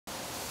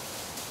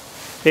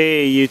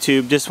Hey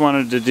YouTube, just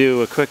wanted to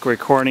do a quick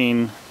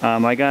recording.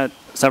 I got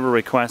several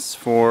requests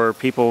for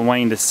people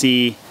wanting to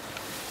see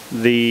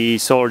the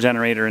solar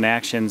generator in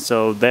action.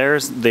 So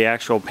there's the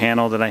actual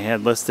panel that I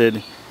had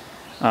listed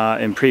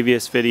in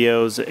previous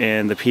videos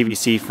and the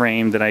PVC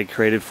frame that I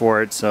created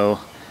for it. So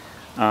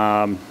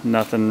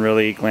nothing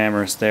really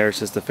glamorous there,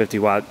 it's just a 50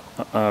 watt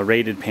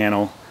rated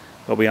panel.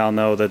 But we all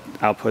know that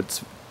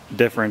output's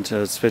different,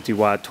 it's 50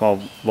 watt,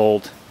 12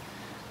 volt.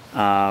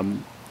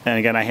 And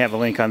again, I have a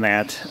link on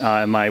that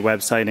on my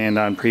website and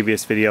on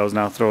previous videos, and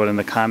I'll throw it in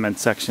the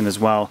comments section as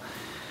well.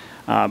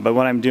 But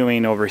what I'm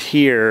doing over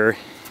here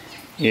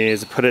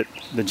is put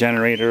the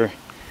generator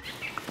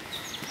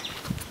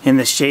in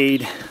the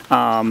shade,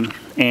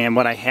 and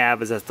what I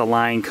have is that the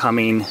line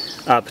coming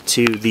up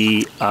to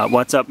the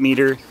what's up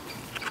meter,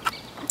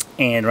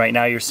 and right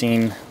now you're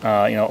seeing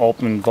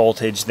open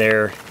voltage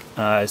there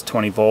is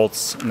 20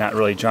 volts, not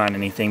really drawing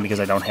anything because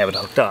I don't have it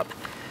hooked up.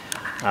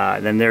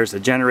 Then there's the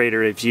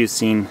generator if you've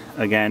seen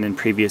again in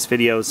previous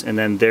videos, and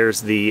then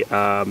there's the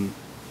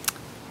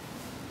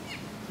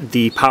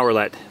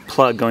powerlet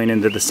plug going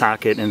into the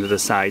socket into the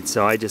side.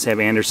 So I just have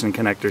Anderson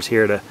connectors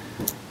here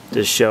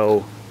to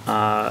show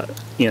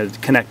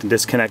connect and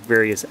disconnect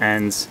various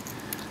ends.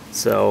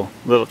 So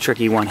a little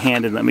tricky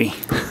one-handed. Let me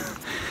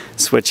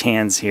switch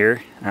hands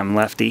here. I'm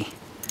lefty.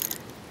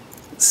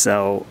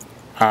 So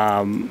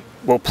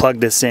we'll plug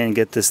this in,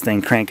 get this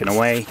thing cranking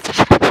away.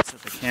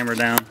 Set the camera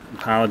down.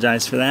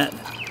 Apologize for that.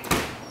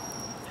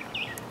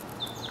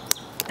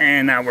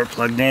 And now we're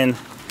plugged in,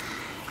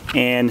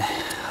 and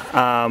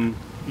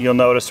you'll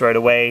notice right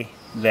away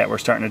that we're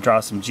starting to draw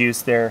some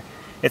juice there.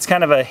 It's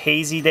kind of a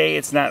hazy day.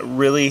 It's not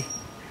really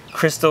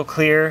crystal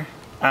clear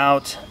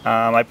out.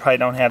 I probably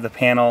don't have the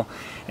panel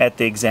at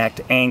the exact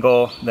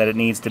angle that it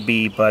needs to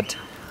be, but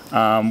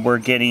we're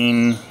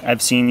getting,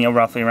 I've seen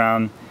roughly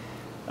around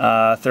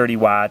 30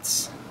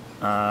 watts.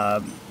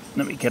 Let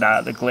me get out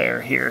of the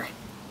glare here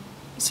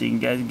so you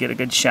can get a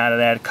good shot of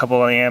that. A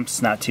couple of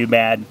amps, not too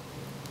bad.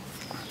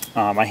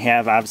 I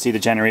have obviously the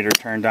generator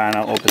turned on.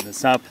 I'll open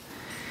this up.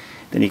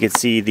 Then you can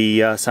see the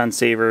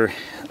SunSaver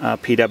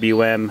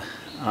PWM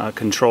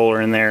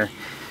controller in there.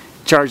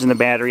 Charging the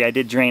battery. I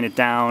did drain it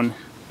down.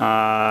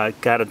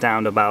 Got it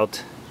down to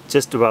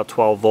just about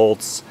 12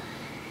 volts,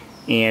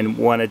 and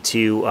wanted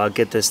to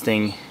get this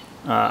thing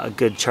a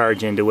good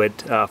charge into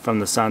it from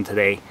the sun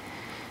today.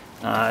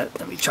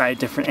 Let me try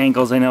different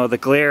angles. I know the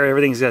glare,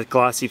 everything's got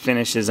glossy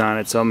finishes on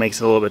it, so it makes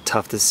it a little bit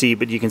tough to see,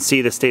 but you can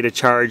see the state of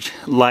charge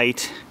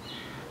light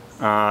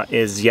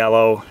is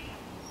yellow,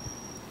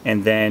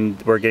 and then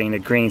we're getting a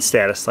green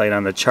status light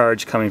on the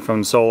charge coming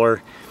from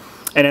solar.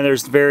 And then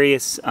there's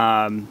various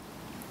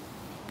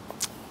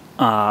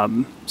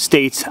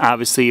states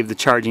obviously of the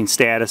charging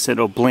status.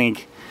 It'll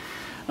blink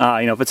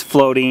if it's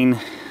floating,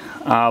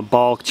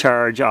 bulk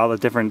charge, all the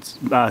different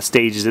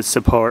stages it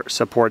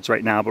supports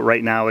right now. But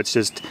right now it's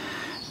just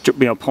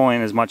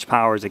pulling as much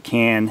power as it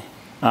can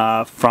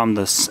from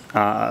the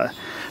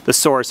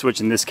source,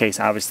 which in this case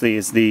obviously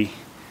is the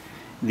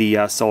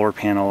solar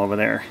panel over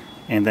there.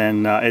 And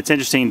then it's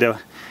interesting to,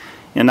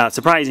 not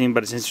surprising,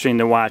 but it's interesting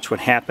to watch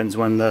what happens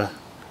when a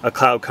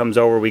cloud comes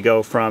over. We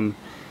go from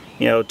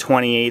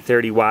 28,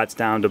 30 watts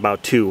down to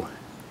about 2.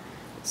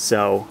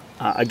 So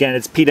again,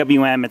 it's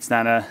PWM, it's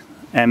not a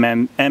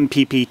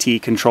MPPT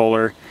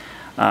controller.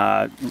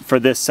 For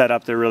this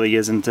setup there really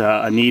isn't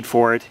a need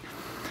for it.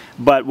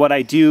 But what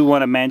I do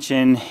want to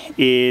mention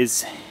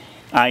is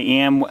I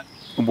am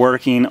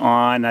working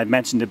on, I've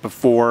mentioned it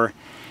before,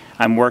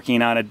 I'm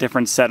working on a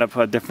different setup,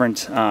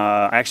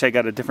 actually I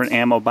got a different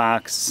ammo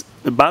box,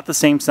 about the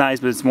same size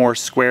but it's more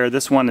square.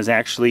 This one is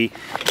actually,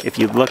 if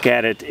you look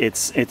at it,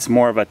 it's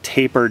more of a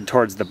tapered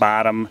towards the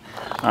bottom.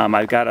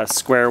 I've got a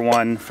square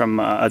one from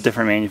a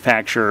different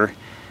manufacturer,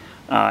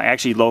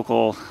 actually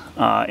local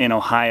in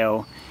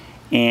Ohio,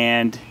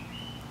 and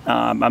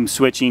I'm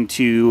switching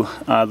to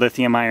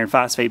lithium iron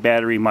phosphate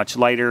battery, much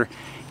lighter,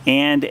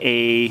 and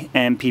a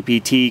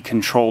MPPT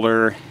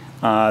controller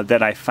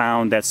that I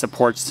found that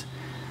supports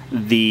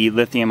the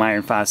lithium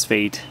iron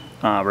phosphate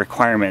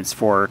requirements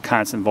for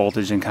constant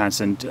voltage and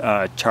constant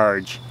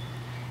charge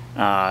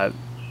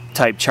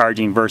type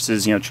charging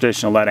versus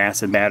traditional lead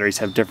acid batteries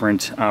have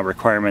different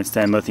requirements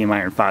than lithium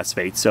iron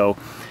phosphate. So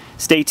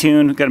stay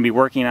tuned, going to be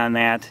working on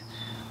that.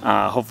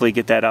 Hopefully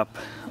get that up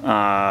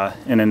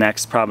in the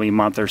next probably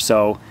month or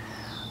so.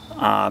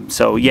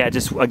 So yeah,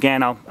 just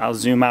again I'll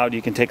zoom out,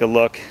 you can take a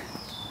look.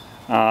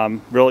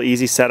 Real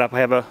easy setup. I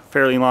have a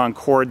fairly long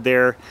cord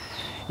there.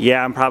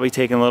 Yeah, I'm probably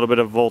taking a little bit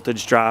of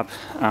voltage drop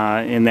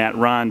in that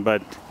run,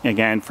 but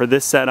again, for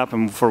this setup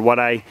and for what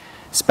I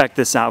spec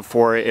this out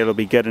for, it'll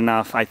be good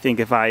enough. I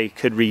think if I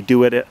could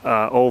redo it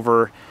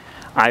over,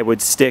 I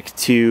would stick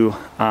to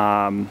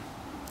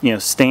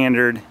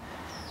standard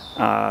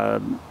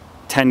 10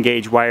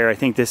 gauge wire. I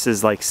think this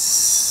is like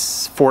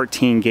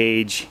 14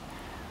 gauge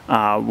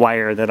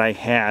wire that I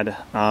had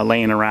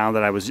laying around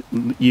that I was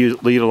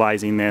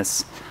utilizing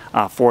this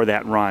for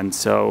that run.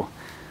 So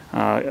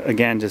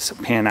again,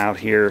 just pan out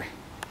here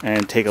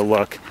and take a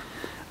look.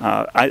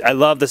 I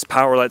love this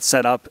powerlet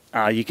setup.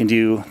 You can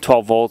do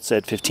 12 volts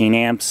at 15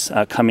 amps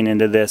coming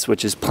into this,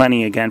 which is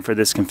plenty again for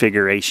this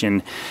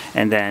configuration.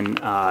 And then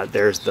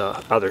there's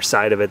the other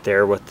side of it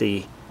there with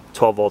the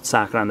 12 volt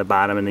socket on the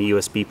bottom and the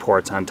USB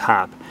ports on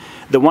top.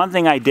 The one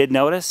thing I did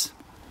notice,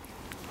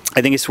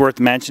 I think it's worth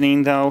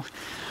mentioning though,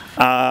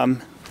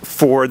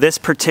 for this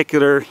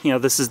particular,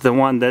 this is the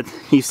one that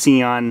you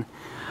see on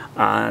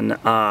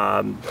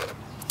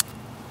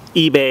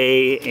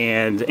eBay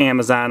and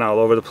Amazon all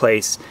over the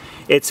place.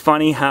 It's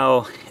funny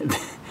how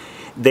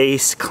they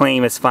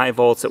claim it's 5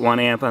 volts at 1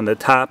 amp on the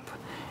top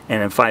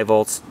and then 5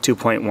 volts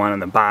 2.1 on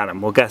the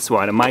bottom. Well, guess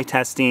what? In my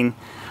testing,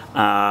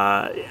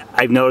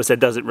 I've noticed it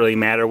doesn't really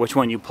matter which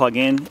one you plug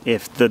in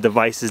if the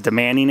device is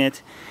demanding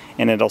it,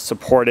 and it'll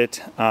support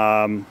it.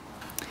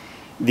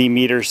 The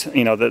meters,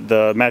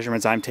 the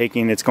measurements I'm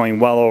taking, it's going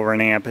well over 1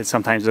 amp, and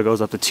sometimes it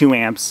goes up to 2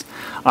 amps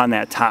on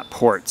that top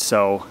port.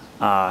 So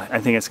I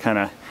think it's kind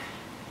of,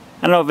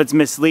 I don't know if it's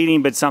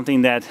misleading, but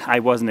something that I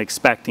wasn't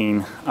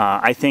expecting.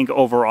 I think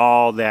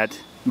overall that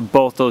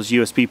both those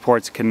USB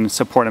ports can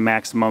support a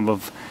maximum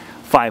of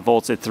 5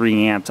 volts at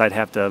 3 amps. I'd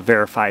have to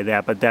verify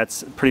that, but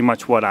that's pretty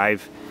much what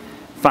I've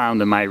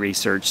found in my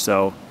research.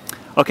 So,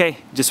 okay,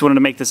 just wanted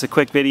to make this a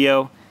quick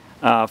video.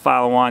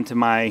 Follow on to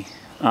my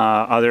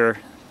other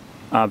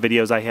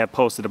videos I have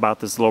posted about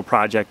this little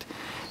project.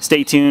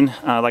 Stay tuned,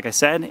 like I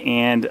said,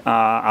 and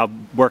I'll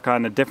work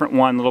on a different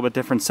one, a little bit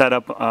different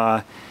setup.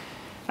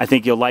 I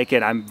think you'll like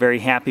it. I'm very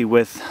happy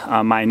with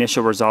my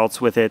initial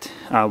results with it.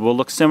 Will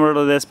look similar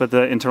to this, but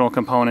the internal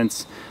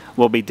components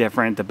will be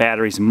different. The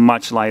battery's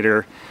much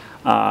lighter,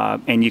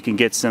 and you can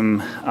get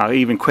some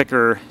even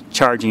quicker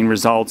charging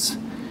results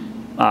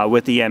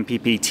with the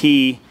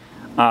MPPT.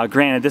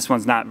 Granted, this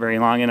one's not very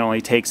long. It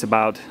only takes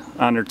about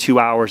under 2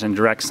 hours in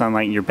direct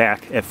sunlight, and you're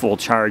back at full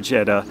charge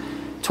at a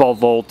 12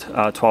 volt,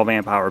 12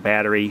 amp hour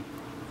battery.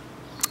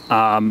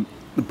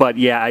 But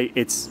yeah,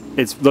 it's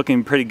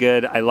looking pretty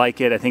good. I like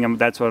it. I think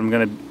that's what I'm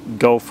going to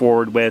go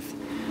forward with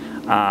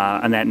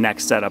on that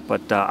next setup.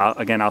 But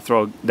again, I'll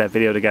throw that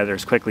video together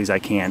as quickly as I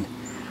can.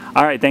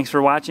 All right, thanks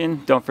for watching.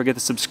 Don't forget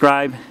to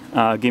subscribe.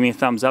 Give me a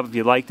thumbs up if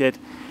you liked it.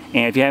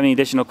 And if you have any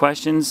additional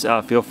questions,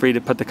 feel free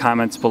to put the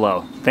comments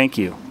below. Thank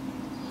you.